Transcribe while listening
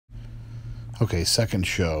Okay, second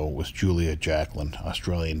show was Julia Jacklin,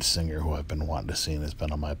 Australian singer who I've been wanting to see and has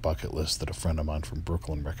been on my bucket list that a friend of mine from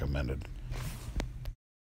Brooklyn recommended.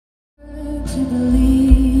 To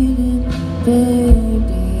believe it,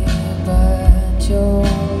 baby, but you're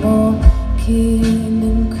more keen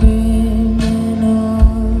than criminal.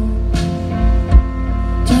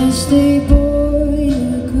 Just a boy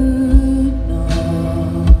you could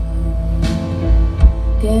know.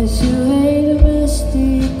 Guess you hate a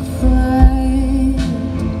mystic flight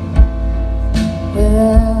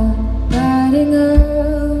without riding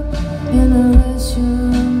up in the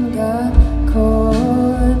restroom. Got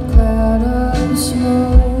caught, cloud of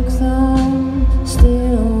smoke, thumb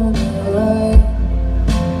still on the light.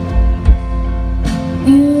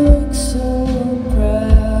 You look so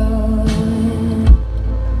proud,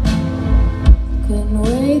 couldn't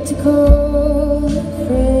wait to call a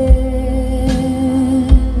friend.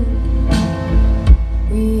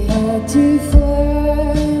 We had to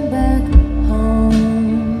fly back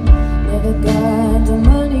home, never got the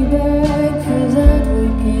money back for that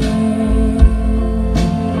weekend.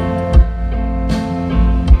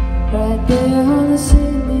 Right there on the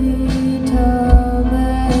Sydney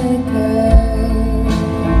tarmac,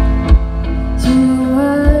 to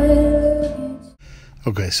my luggage.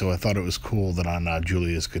 Okay, so I thought it was cool that on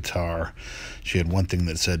Julia's guitar, she had one thing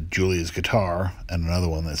that said Julia's guitar and another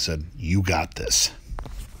one that said, "You got this."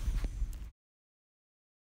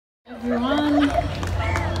 Everyone,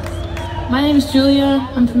 my name is Julia.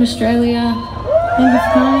 I'm from Australia. Thank you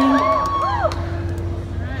for coming.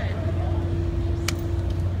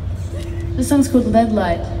 This song's called Lead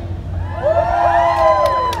Light.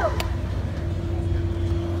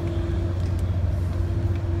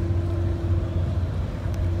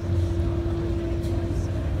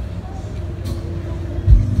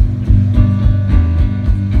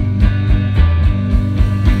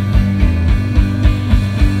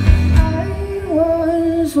 I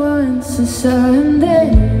was once a Sunday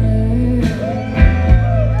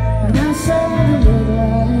when I saw the red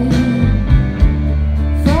light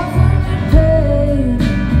fall from the pain.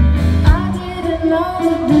 I didn't know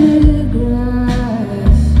that the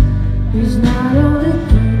grass was not only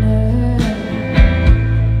greener.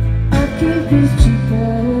 Upkeep is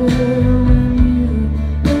cheaper when you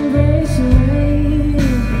embrace the rain.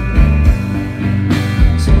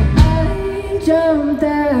 So I jumped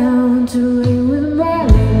down to lay with my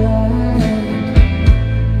light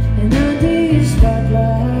and under the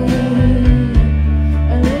spotlight.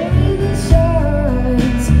 I lay with the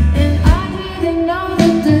stars, and I didn't know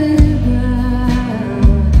that the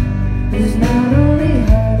ground is not only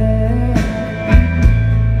harder.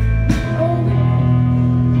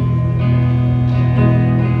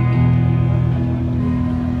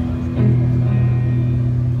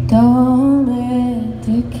 Don't let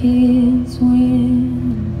the kids win,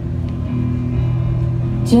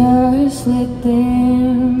 just let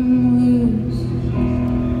them loose.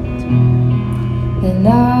 They're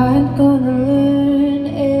not gonna learn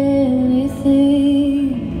anything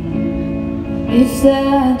if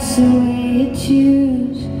that's the way you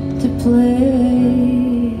choose to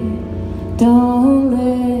play. Don't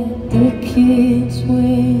let the kids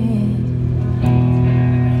win,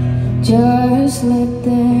 just let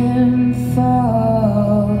them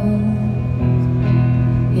fall.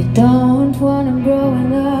 You don't want them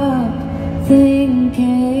growing up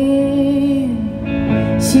thinking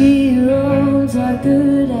 6-year-olds are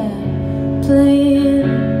good at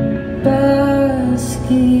playing basketball.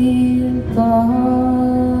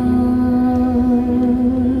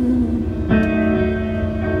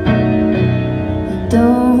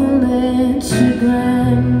 Don't let your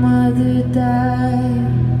grandmother die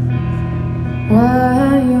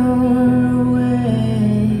while you're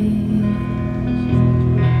away.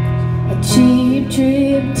 A cheap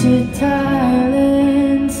trip to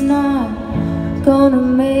Thailand's not gonna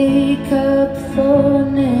make up for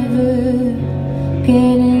never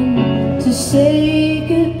getting to say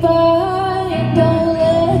goodbye. Don't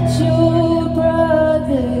let your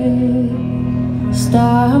brother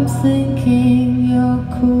stop thinking you're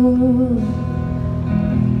cool.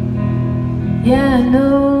 Yeah, I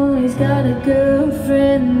know he's got a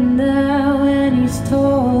girlfriend now and he's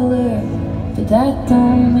taller, but that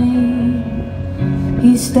don't mean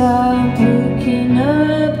he stopped looking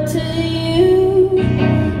up to you.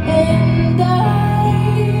 And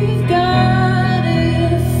I've got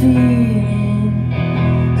a feeling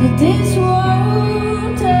that this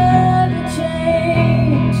won't ever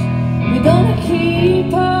change. We're gonna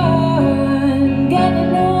keep on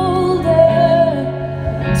getting older.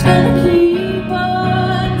 It's gonna keep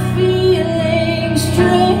on feeling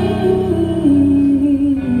strange.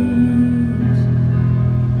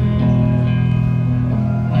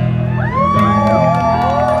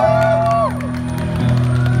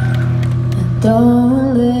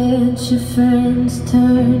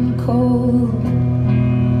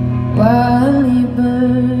 while he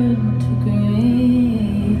burned to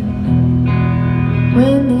green.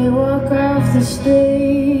 When they walk off the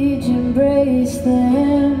stage, embrace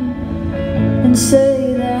them and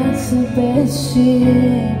say that's the best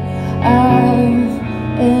shit I've